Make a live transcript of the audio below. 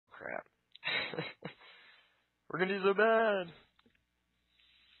We're gonna do so bad.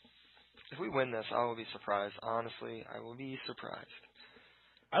 If we win this, I will be surprised. Honestly, I will be surprised.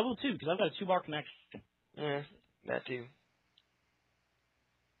 I will too, because I've got a 2-bar connection. Yeah, that too.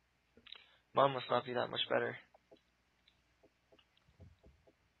 Mine must not be that much better.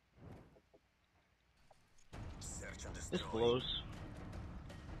 This blows.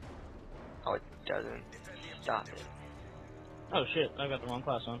 Oh, it doesn't. Stop it. Oh shit, I got the wrong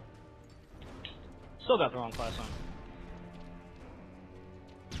class on. Still got the wrong class on.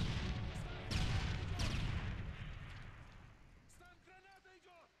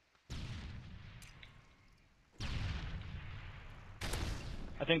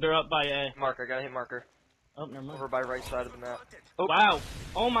 I think they're up by A. Marker, I gotta hit marker. Oh, never mind. Over by right side of the map. Oh. Wow.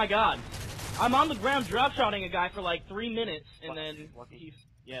 Oh my god. I'm on the ground drop-shotting a guy for like 3 minutes, and then... Lucky.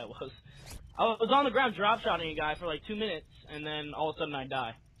 Yeah, it was. I was on the ground drop-shotting a guy for like 2 minutes, and then all of a sudden I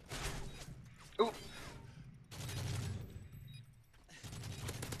die. Ooh.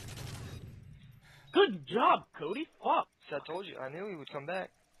 Good job, Cody. Fuck. See, I told you. I knew he would come back.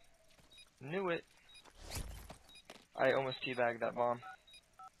 Knew it. I almost teabagged that bomb.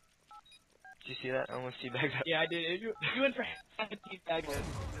 Did you see that? I almost teabagged that. Yeah, I did. You went for teabag.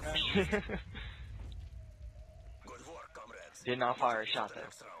 Did not fire a shot though.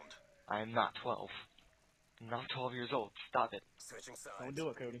 I am not 12. I'm not 12 years old. Stop it. Don't do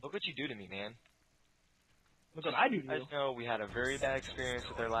it, Cody. Look what you do to me, man. Look what I do to you. I just know we had a very bad experience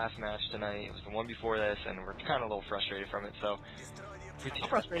with our last match tonight. It was the one before this, and we're kind of a little frustrated from it, so... I'm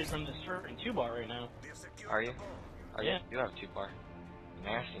frustrated from this certain 2-bar right now. Are you? Oh, yeah. You have a 2-bar.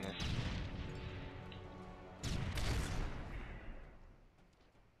 Nastiness.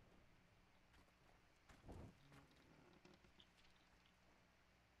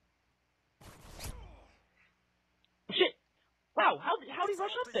 Shit! Wow, how did he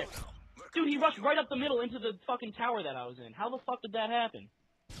rush up there? Dude, he rushed right up the middle into the fucking tower that I was in. How the fuck did that happen?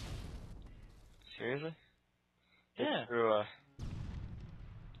 Seriously? Yeah. Through,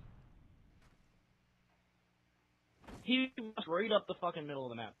 He rushed right up the fucking middle of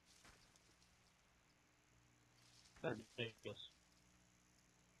the map. That's ridiculous.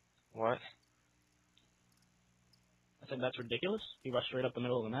 What? I said that's ridiculous? He rushed right up the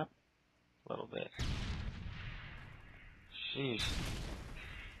middle of the map? A little bit. Jeez.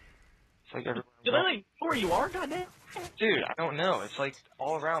 It's like everywhere. Did I like where you are? Goddamn. Dude, I don't know. It's like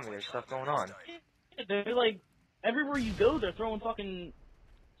all around me. There's stuff going on. They're like everywhere you go. They're throwing fucking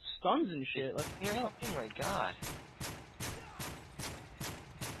stuns and shit. Like, Oh my god.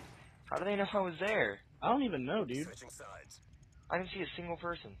 How do they know I was there? I don't even know, dude. I didn't see a single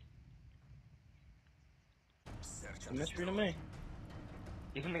person. It's a mystery to me.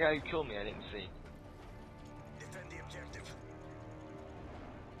 Even the guy who killed me, I didn't see. Defend the objective.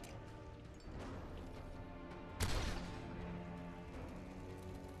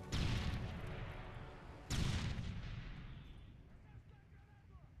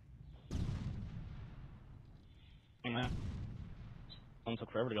 Hang on. One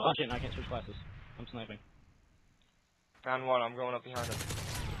took forever to go. Oh shit, I can't switch classes. I'm sniping. Found one, I'm going up behind him.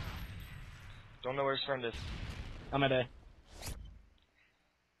 Don't know where his friend is. I'm at A.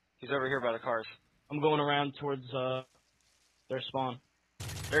 He's over here by the cars. I'm going around towards their spawn.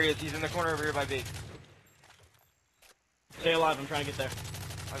 There he is, he's in the corner over here by B. Stay alive, I'm trying to get there.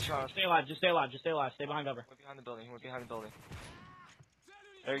 I'm trying to Stay alive, just stay alive, just stay alive. Stay behind cover. Went behind the building, he went behind the building.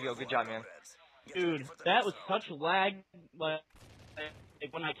 There you go, good job, man. Dude, that was such lag. Like,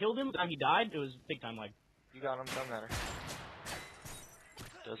 when I killed him, the time he died, it was big time lag. You got him, doesn't matter.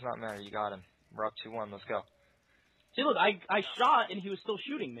 Does not matter, you got him. We're up 2-1, let's go. See, look, I shot and he was still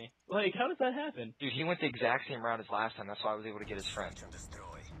shooting me. Like, how does that happen? Dude, he went the exact same route as last time, that's why I was able to get his friend.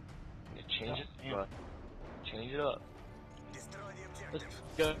 Yeah, change it, damn. but change it up. Let's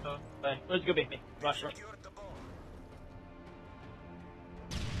go. Let's go, baby. Rush, rush.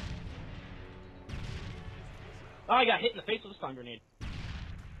 Oh, I got hit in the face with a stun grenade.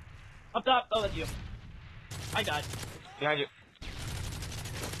 Up top. Oh, that's you. I died. Behind you.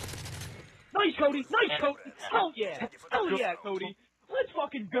 Nice, Cody. Nice, Cody. Hell yeah. Hell yeah, Cody. Let's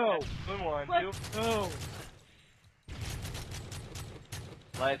fucking go. Good one, Let's go.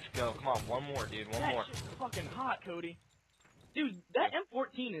 Let's go. Come on, one more, dude. One more. That shit's fucking hot, Cody. Dude, that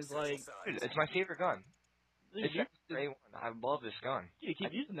M14 is like... Dude, it's my favorite gun. It's you, a great one. I love this gun. you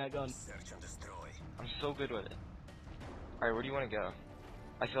keep using that gun. I'm so good with it. Alright, where do you want to go?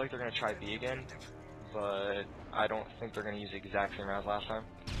 I feel like they're going to try B again, but I don't think they're going to use the exact same route as last time.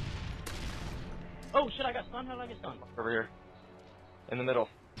 Oh shit, I got stunned. How did I get stunned? Over here. In the middle.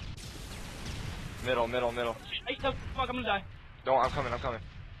 Middle. Hey, no, fuck, I'm gonna die. No, I'm coming.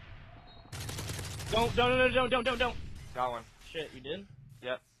 Don't. Got one. Shit, you did?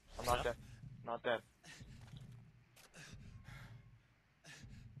 Yep. I'm not Yeah. dead. Not dead.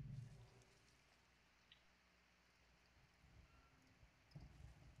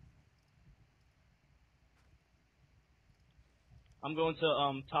 I'm going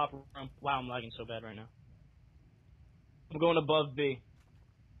to, top room. Wow, I'm lagging so bad right now. I'm going above B.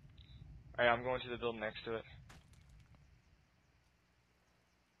 Alright, I'm going to the building next to it.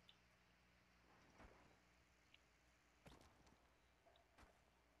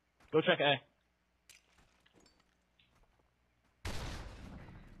 Go check A.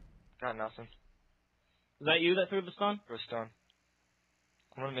 Got nothing. Is that you that threw the stun? Go stone.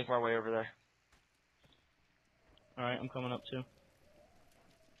 I'm gonna make my way over there. Alright, I'm coming up too.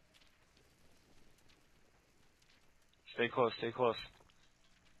 Stay close, stay close.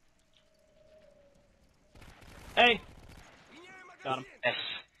 Hey! Got him. Yes.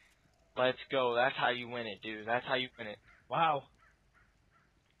 Let's go. That's how you win it, dude. That's how you win it. Wow.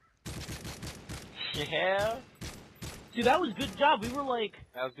 Yeah. See, that was good job. We were like,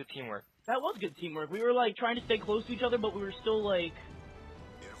 That was good teamwork. that was good teamwork. We were like trying to stay close to each other, but we were still like,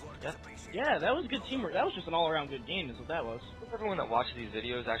 Yeah. yeah, that was good teamwork. That was just an all-around good game is what that was. I hope everyone that watches these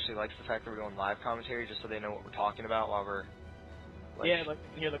videos actually likes the fact that we're doing live commentary just so they know what we're talking about while we're like Yeah, like,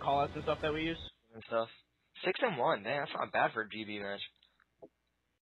 you hear the call-outs and stuff that we use? and stuff. 6-1, man, that's not bad for a GB match.